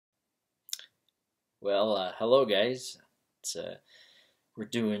Hello guys. It's We're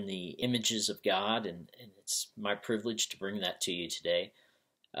doing the images of God, and it's my privilege to bring that to you today.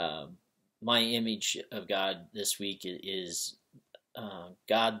 Um, my image of God this week is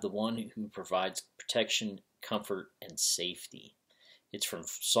God, the one who provides protection, comfort, and safety. It's from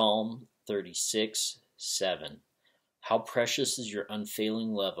Psalm 36:7. How precious is your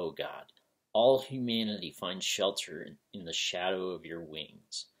unfailing love, O God! All humanity finds shelter in the shadow of your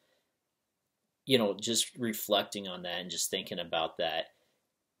wings. Just reflecting on that and just thinking about that,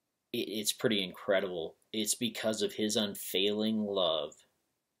 it's pretty incredible. It's because of his unfailing love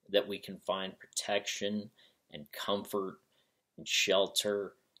that we can find protection and comfort and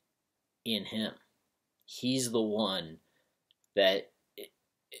shelter in him. He's the one that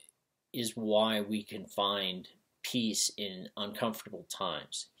is why we can find peace in uncomfortable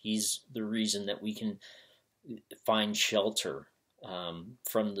times. He's the reason that we can find shelter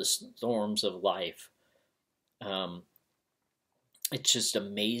from the storms of life. It just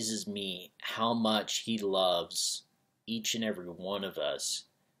amazes me how much he loves each and every one of us,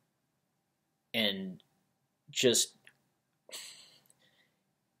 and just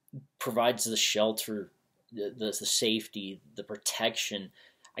provides the shelter, the safety, the protection.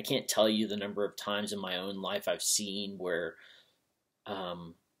 I can't tell you the number of times in my own life I've seen where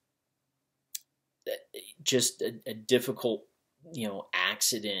just a difficult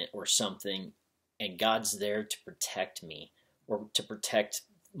accident or something, and God's there to protect me or to protect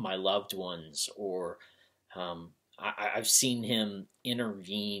my loved ones, or I've seen him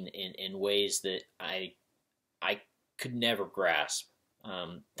intervene in ways that I could never grasp,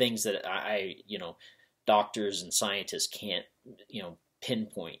 things that doctors and scientists can't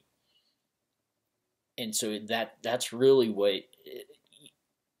pinpoint. And so that's really what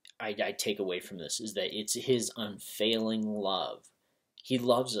I take away from this, is that it's his unfailing love. He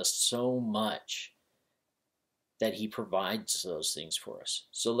loves us so much that he provides those things for us.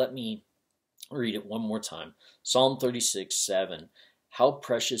 So let me read it one more time. Psalm 36:7. How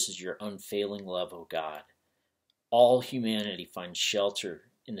precious is your unfailing love, O God! All humanity finds shelter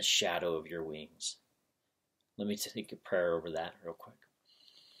in the shadow of your wings. Let me take a prayer over that real quick.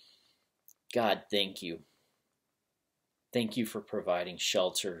 God, thank you. Thank you for providing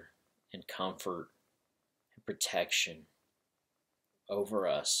shelter and comfort and protection over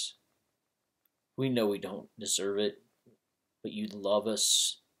us. We know we don't deserve it, but you love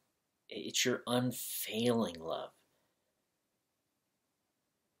us. It's your unfailing love.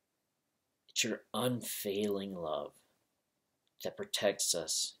 It's your unfailing love that protects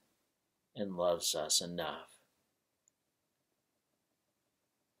us and loves us enough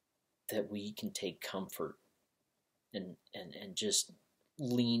that we can take comfort and just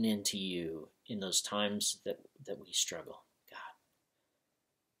lean into you in those times that we struggle, God.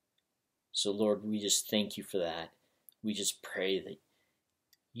 So Lord, we just thank you for that. We just pray that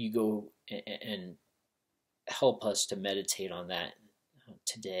you go and help us to meditate on that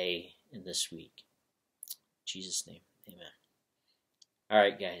today and this week. In Jesus' name, amen. All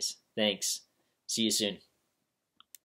right, guys. Thanks. See you soon.